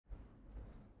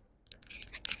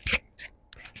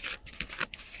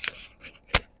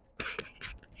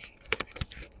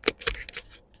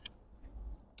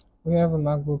We have a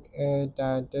MacBook Air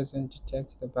that doesn't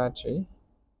detect the battery.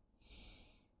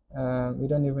 We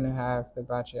don't even have the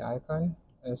battery icon.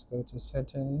 Let's go to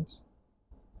settings,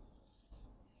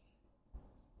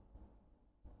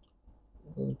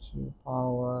 go to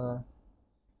power,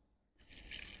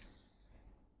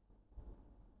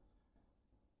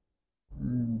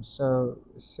 so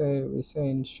we say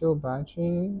in show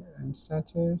battery and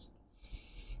status,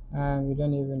 and we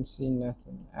don't even see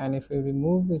nothing. And if we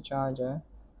remove the charger,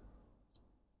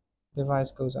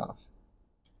 device goes off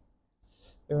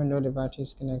even though the battery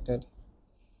is connected.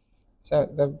 So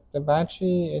the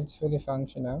battery, it's fully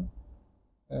functional.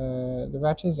 The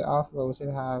battery is off, but we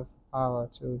still have power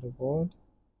to the board.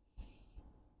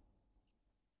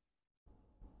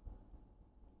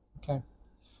 Okay,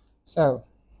 so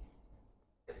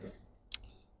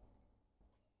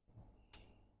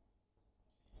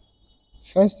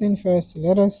first thing first,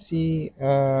 let's see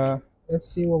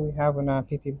what we have on our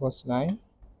PPBUS line.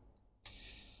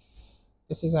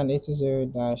 This is an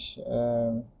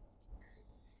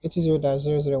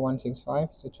 80-0-00165.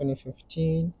 It's a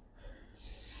 2015.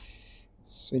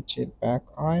 Switch it back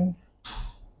on.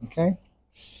 Okay,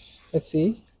 let's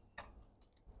see.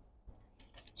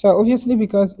 So obviously,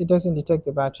 because it doesn't detect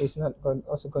the battery, it's not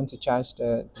also going to charge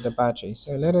the battery.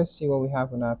 So let us see what we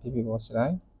have on our PPBUS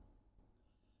line.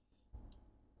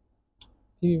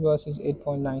 PPBUS is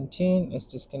 8.19.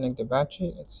 Let's disconnect the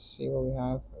battery. Let's see what we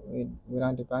have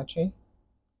without the battery.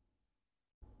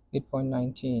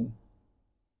 8.19.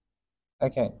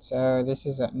 Okay, so this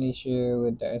is an issue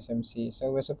with the SMC.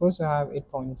 So we're supposed to have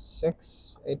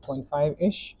 8.6,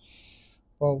 8.5-ish,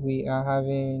 but we are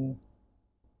having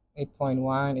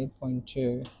 8.1,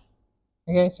 8.2.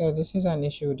 Okay, so this is an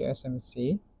issue with the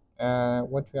SMC.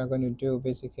 What we are going to do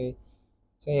basically,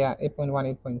 so yeah,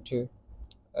 8.1,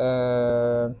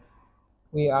 8.2.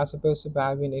 We are supposed to be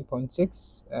having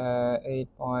 8.6,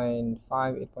 8.5,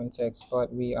 8.6,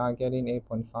 but we are getting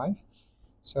 8.5.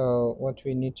 So what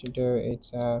we need to do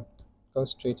is go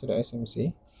straight to the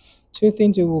SMC. Two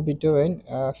things we will be doing.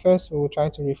 First, we will try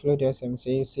to reflow the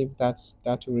SMC, see if that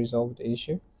will resolve the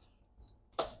issue.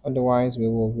 Otherwise, we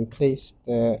will replace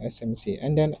the SMC.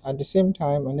 And then at the same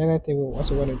time, another thing we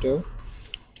also want to do,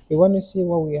 we want to see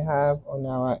what we have on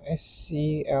our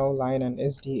SCL line and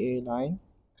SDA line.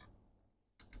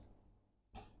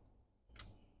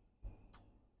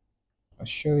 I'll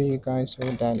show you guys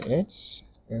what that is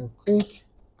real quick.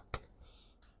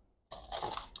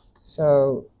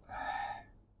 So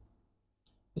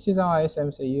this is our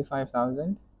SMC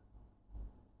U5000,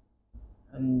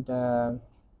 and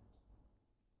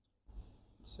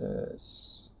it's a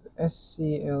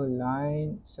SCL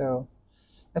line. So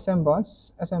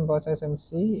SMBUS,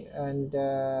 SMC, and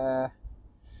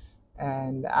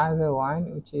the other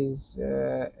one, which is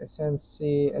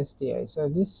SMC SDA. So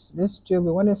this two,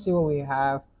 we want to see what we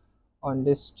have on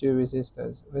these two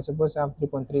resistors. We're supposed to have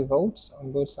 3.3 volts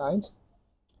on both sides.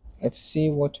 Let's see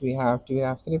what we have. Do we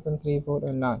have 3.3 volt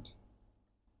or not?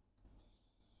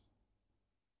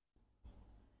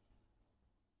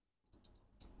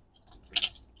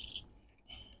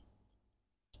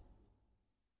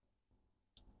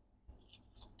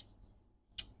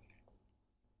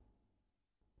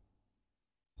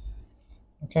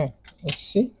 Okay, let's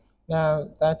see. Now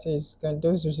that is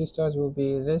those resistors will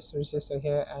be this resistor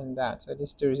here and that. So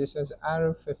these two resistors,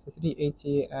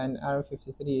 R5380 and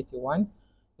R5381.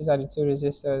 These are the two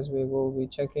resistors. We will be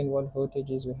checking what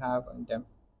voltages we have on them.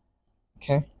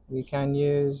 Okay, we can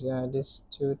use these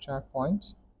two track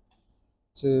points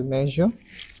to measure.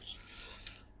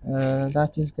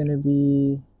 That is going to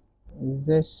be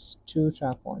this two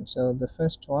track points. So the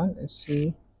first one, let's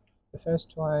see. The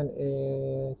first one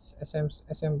is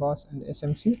SMBUS and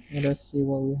SMC. Let us see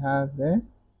what we have there.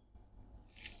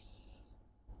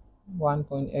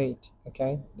 1.8.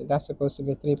 Okay, that's supposed to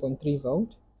be 3.3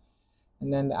 volt.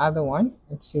 And then the other one,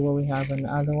 let's see what we have on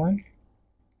the other one.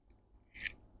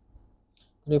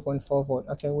 3.4 volt.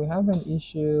 Okay, we have an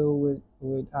issue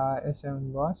with our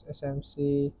SMBUS,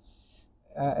 SMC,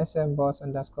 SMBUS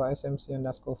underscore SMC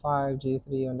underscore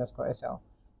 5G3 underscore SL.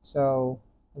 So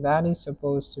that is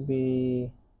supposed to be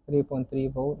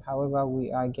 3.3 volt. However,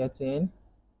 we are getting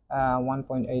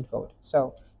 1.8 volt.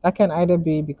 So that can either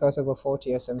be because of a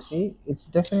faulty SMC. It's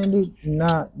definitely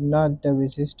not the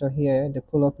resistor here, the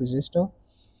pull-up resistor,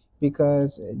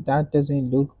 because that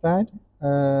doesn't look bad.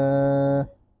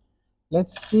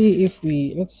 Let's see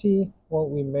what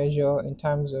we measure in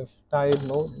terms of diode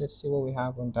mode. Let's see what we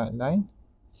have on that line.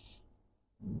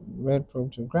 Red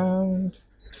probe to ground.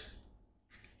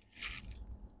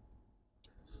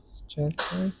 Let's check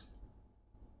this.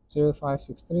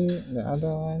 0563, the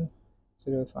other one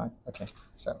 05. Okay,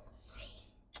 so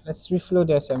Let's reflow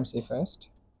the SMC first,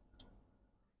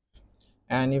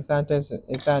 and if that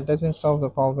doesn't solve the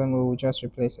problem, we will just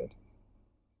replace it.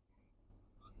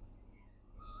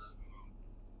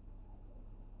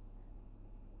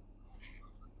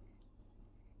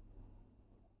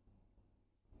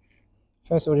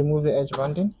 First, we'll remove the edge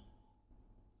bonding.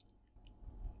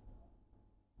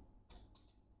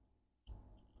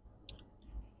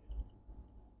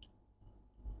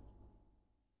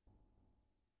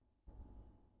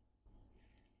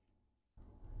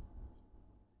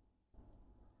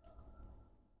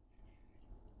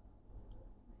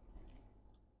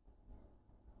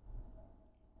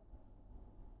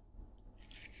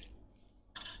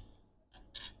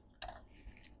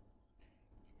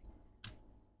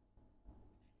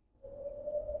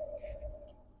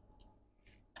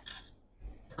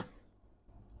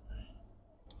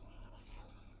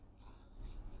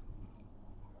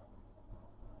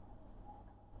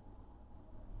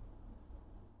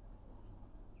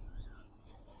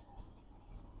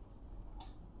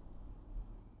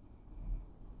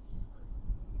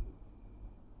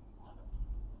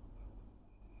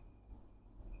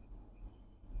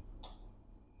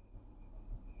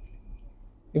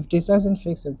 If this doesn't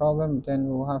fix the problem, then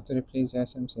we'll have to replace the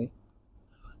SMC.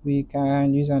 We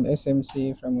can use an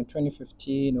SMC from a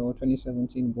 2015 or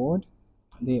 2017 board.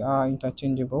 They are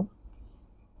interchangeable.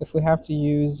 If we have to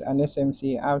use an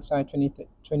SMC outside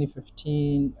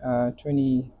 2015,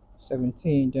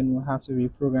 2017, then we'll have to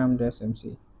reprogram the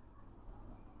SMC.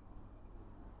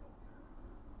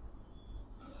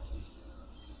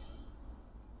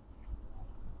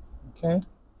 Okay.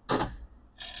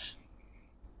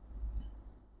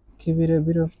 Give it a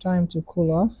bit of time to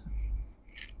cool off.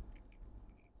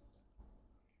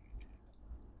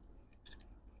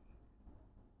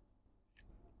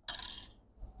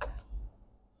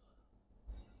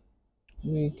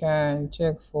 We can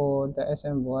check for the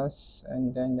SMBUS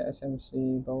and then the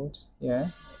SMC board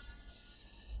here.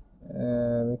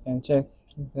 We can check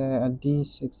the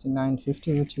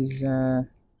D6950, which is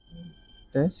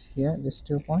this here, this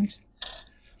 2 point.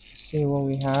 See what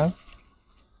we have.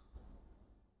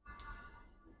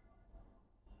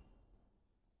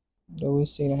 Do we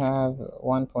still have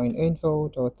 1.8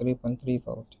 volt or 3.3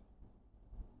 volt?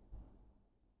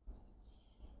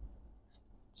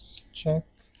 Let's check.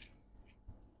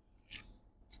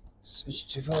 Switch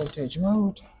to voltage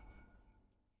mode.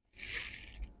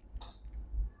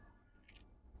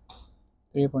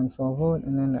 3.4 volt,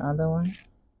 and then the other one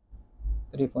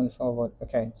 3.4 volt.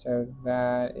 Okay, so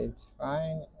that is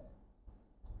fine.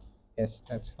 Yes,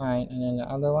 that's fine. And then the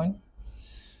other one,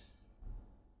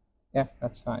 yeah,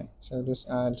 that's fine. So those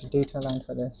are the data line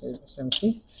for the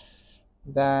SMC.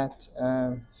 That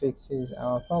fixes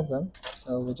our problem.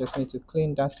 So we just need to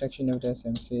clean that section of the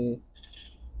SMC,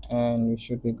 and we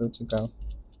should be good to go.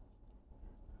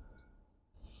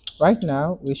 Right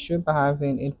now, we should be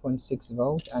having 8.6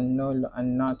 volt and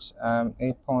not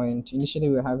 8 point. Initially,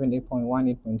 we were having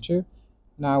 8.1, 8.2.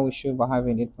 Now we should be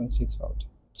having 8.6 volt.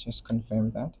 Let's just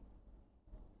confirm that.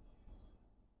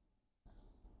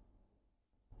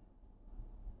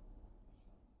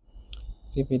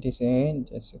 PPDCA,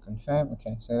 just to confirm.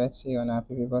 Okay, so let's see on our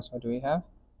PPBUS, what do we have?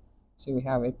 See, we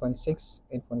have 8.6,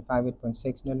 8.5,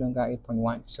 8.6, no longer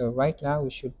 8.1. So right now, we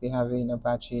should be having a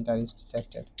battery that is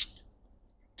detected.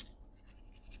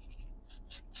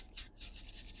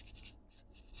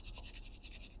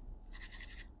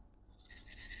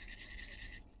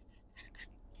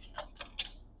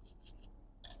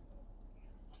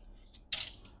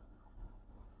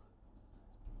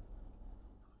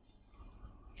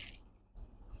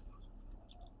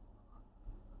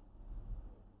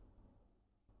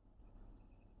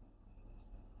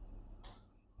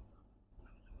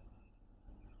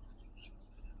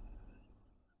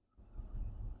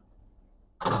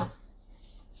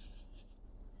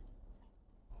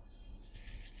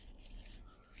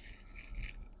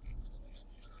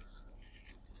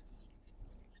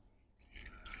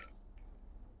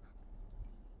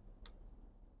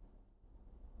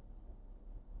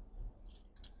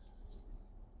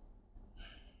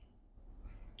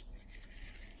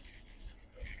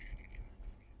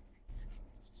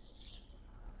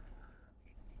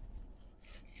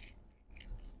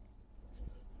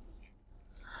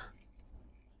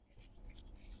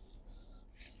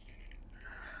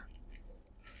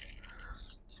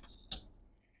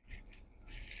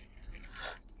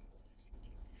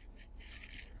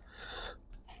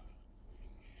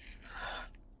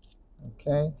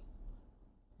 Okay,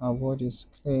 our board is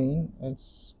clean.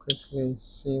 Let's quickly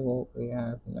see what we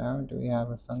have now. Do we have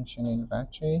a functioning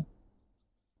battery?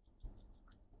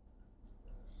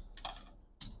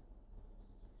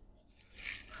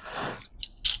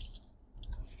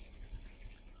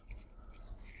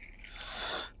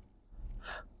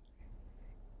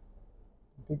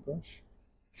 big brush.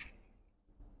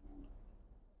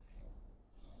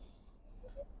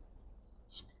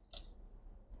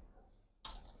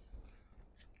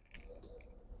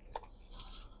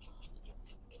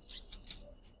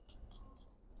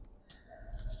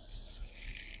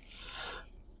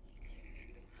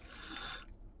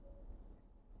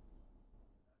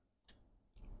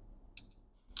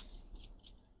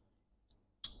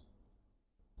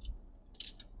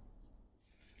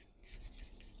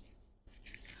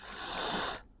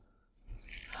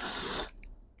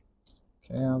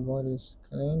 Okay, our board is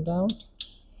cleaned out.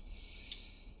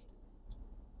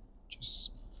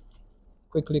 Just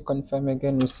quickly confirm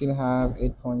again, we still have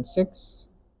 8.6.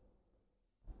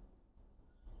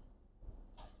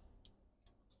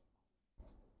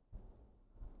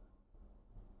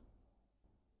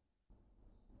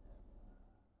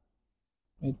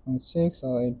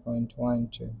 or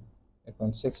 8.12.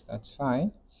 8.6, that's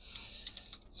fine.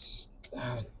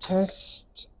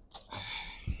 Test.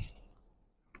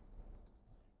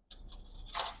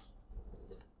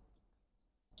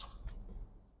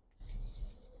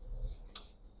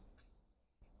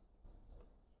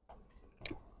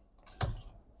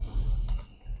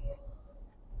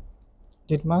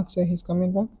 Did Mark say he's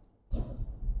coming back?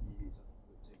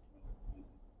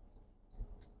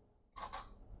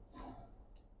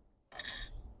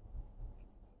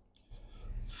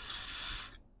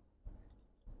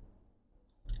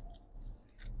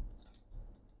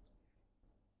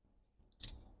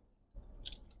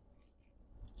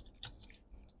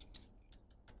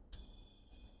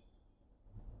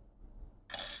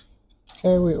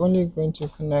 Okay, we're only going to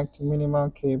connect minimal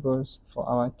cables for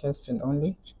our testing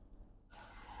only.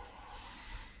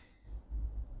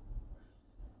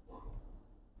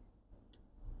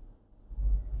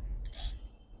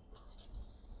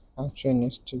 Battery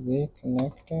needs to be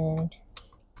connected.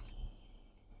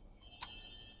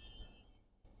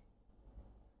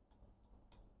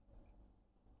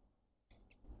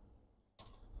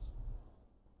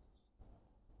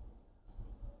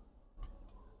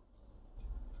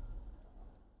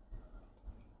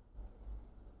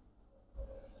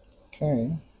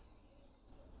 Okay.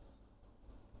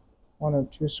 1 or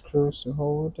 2 screws to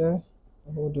hold the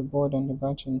board and the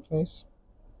battery in place.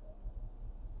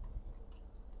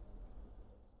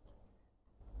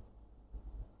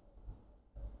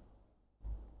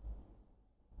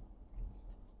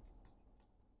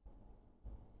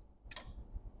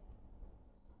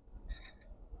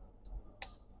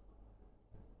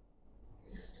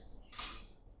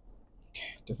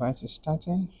 Okay, device is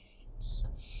starting.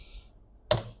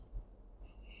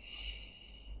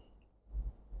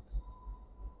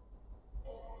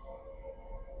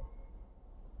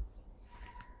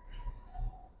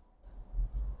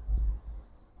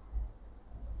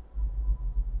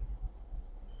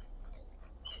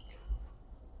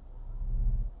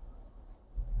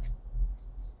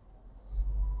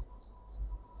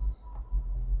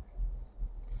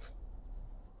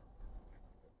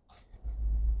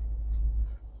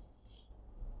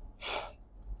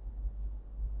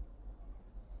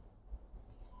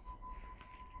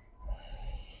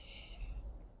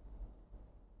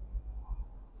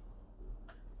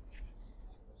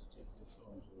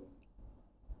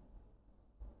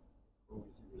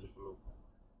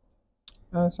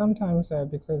 Sometimes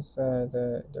because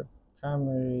the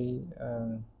primary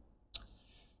the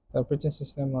operating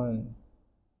system on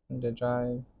the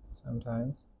drive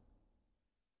sometimes.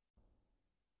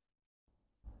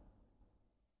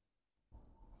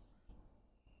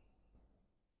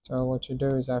 So what you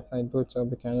do is after it boots up,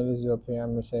 you can use your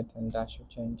PM reset and that should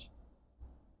change.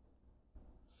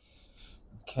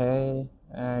 Okay,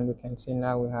 and we can see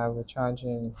now we have a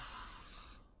charging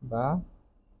bar.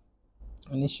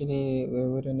 Initially we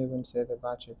wouldn't even see the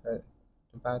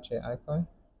battery icon.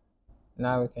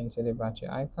 Now we can see the battery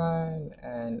icon,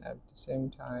 and at the same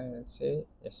time, let's see,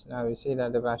 yes, now we see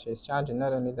that the battery is charging.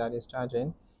 Not only that it's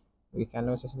charging, we can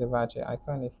also see the battery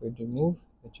icon. If we remove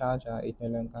the charger, it no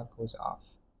longer goes off.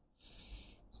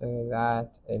 So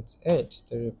that it's it,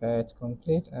 the repair is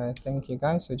complete. Thank you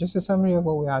guys. So just a summary of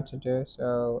what we had to do.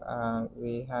 So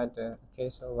we had a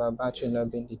case of a battery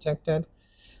not being detected.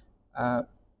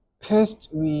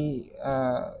 First, in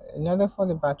order for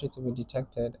the battery to be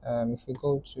detected, if we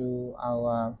go to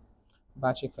our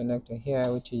battery connector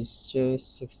here, which is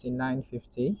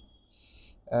J6950,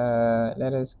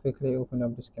 let us quickly open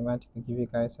up the schematic to give you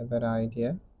guys a better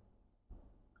idea.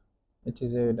 It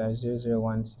is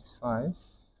 0-00165.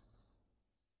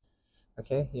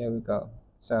 Okay, here we go.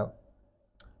 So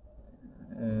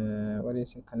what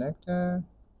is the connector?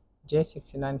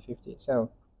 J6950.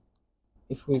 So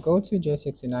if we go to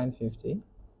J6950,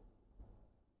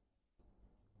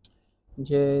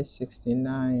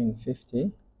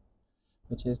 J6950,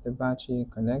 which is the battery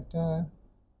connector.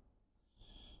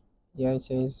 Yeah, it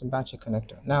says battery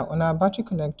connector. Now, on our battery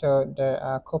connector, there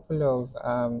are a couple of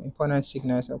important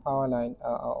signals or power line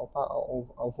or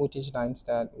voltage lines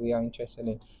that we are interested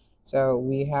in. So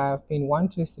we have pin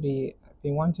 123.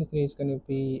 Pin 123 is going to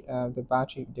be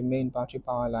the main battery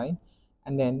power line,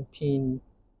 and then pin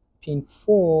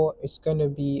 4 is going to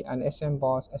be an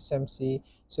SMBUS SMC.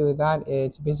 So that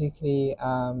is basically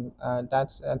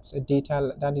that's a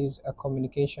data, that is a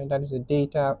communication, that is a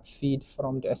data feed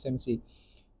from the SMC.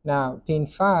 Now, pin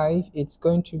 5, it's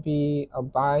going to be a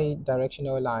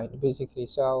bi-directional line, basically.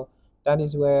 So that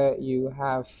is where you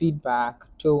have feedback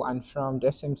to and from the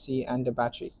SMC and the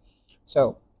battery.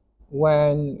 So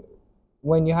when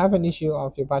you have an issue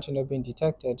of your battery not being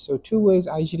detected, so two ways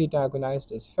I usually diagnose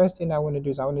this. First thing I want to do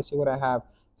is I want to see what I have.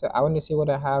 So I want to see what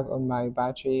I have on my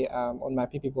battery, on my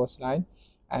PPBUS line.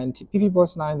 And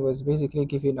PPBUS line was basically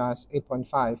giving us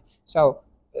 8.5. So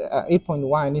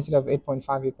 8.1 instead of 8.5,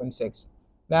 8.6.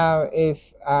 Now,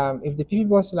 if the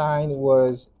PPBUS line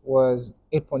was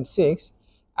 8.6,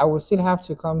 I would still have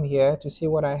to come here to see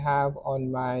what I have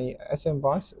on my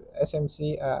SMBUS,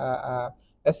 SMC,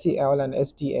 SCL, and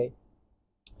SDA.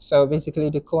 So basically,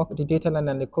 the data line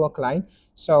and the clock line.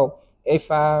 So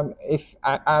if I'm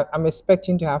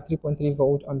expecting to have 3.3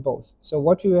 volt on both. So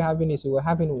what we were having is we were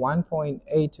having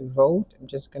 1.8 volt. I'm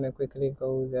just gonna quickly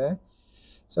go there.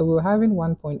 So we were having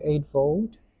 1.8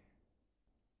 volt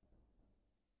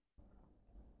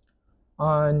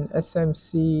on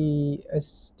SMC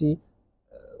SD.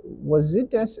 Was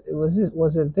it this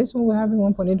one we're having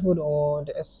 1.8 volt, or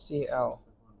the SCL?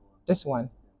 This one.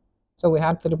 So we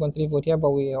had 3.3 volt here, but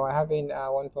we are having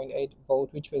 1.8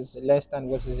 volt, which was less than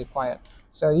what is required.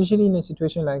 So usually in a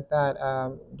situation like that,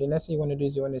 the next thing you want to do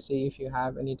is you want to see if you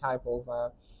have any type of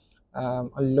a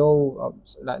low,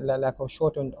 like a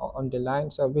short on the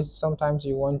line. So sometimes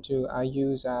you want to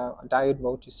use a diode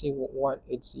mode to see what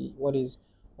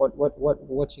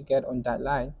you get on that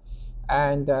line.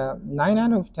 And 9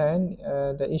 out of 10,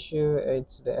 the issue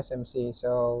it's the SMC.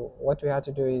 So what we have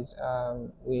to do is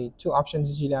two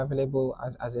options usually available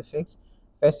as a fix.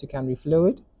 First, you can reflow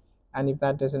it, and if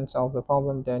that doesn't solve the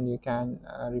problem, then you can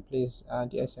replace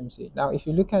the SMC. Now, if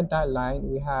you look at that line,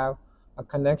 we have a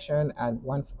connection at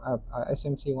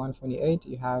SMC 128.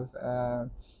 You have a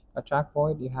track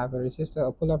point, you have a resistor,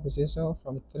 a pull-up resistor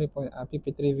from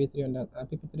PP3V3 on that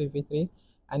PP3V3,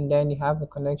 and then you have a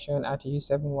connection at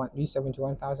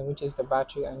U71000, which is the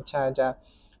battery and charger,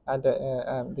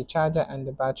 the charger and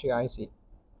the battery IC.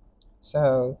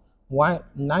 So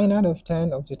 9 out of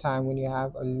 10 of the time when you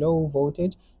have a low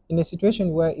voltage, in a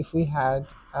situation where if we had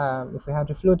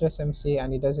to float SMC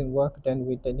and it doesn't work, then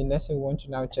the next thing we want to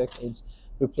now check is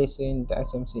replacing the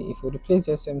SMC. If we replace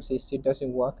the SMC still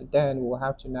doesn't work, then we'll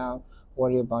have to now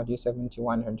worry about your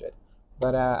 7100.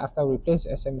 But after we replace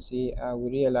SMC, we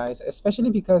realize,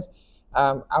 especially because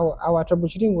our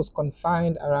troubleshooting was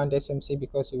confined around SMC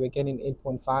because we were getting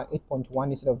 8.5, 8.1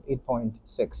 instead of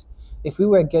 8.6. If we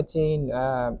were getting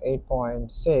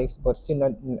 8.6, but still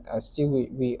not,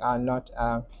 we are not.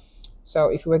 So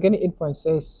if we were getting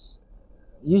 8.6,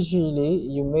 usually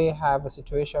you may have a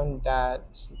situation that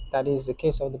is the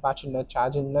case of the battery not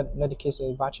charging, not the case of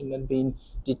the battery not being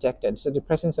detected. So the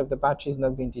presence of the battery is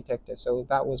not being detected. So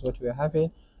that was what we were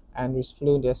having, and we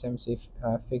flew the SMC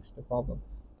fixed the problem.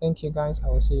 Thank you guys. I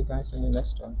will see you guys in the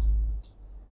next one.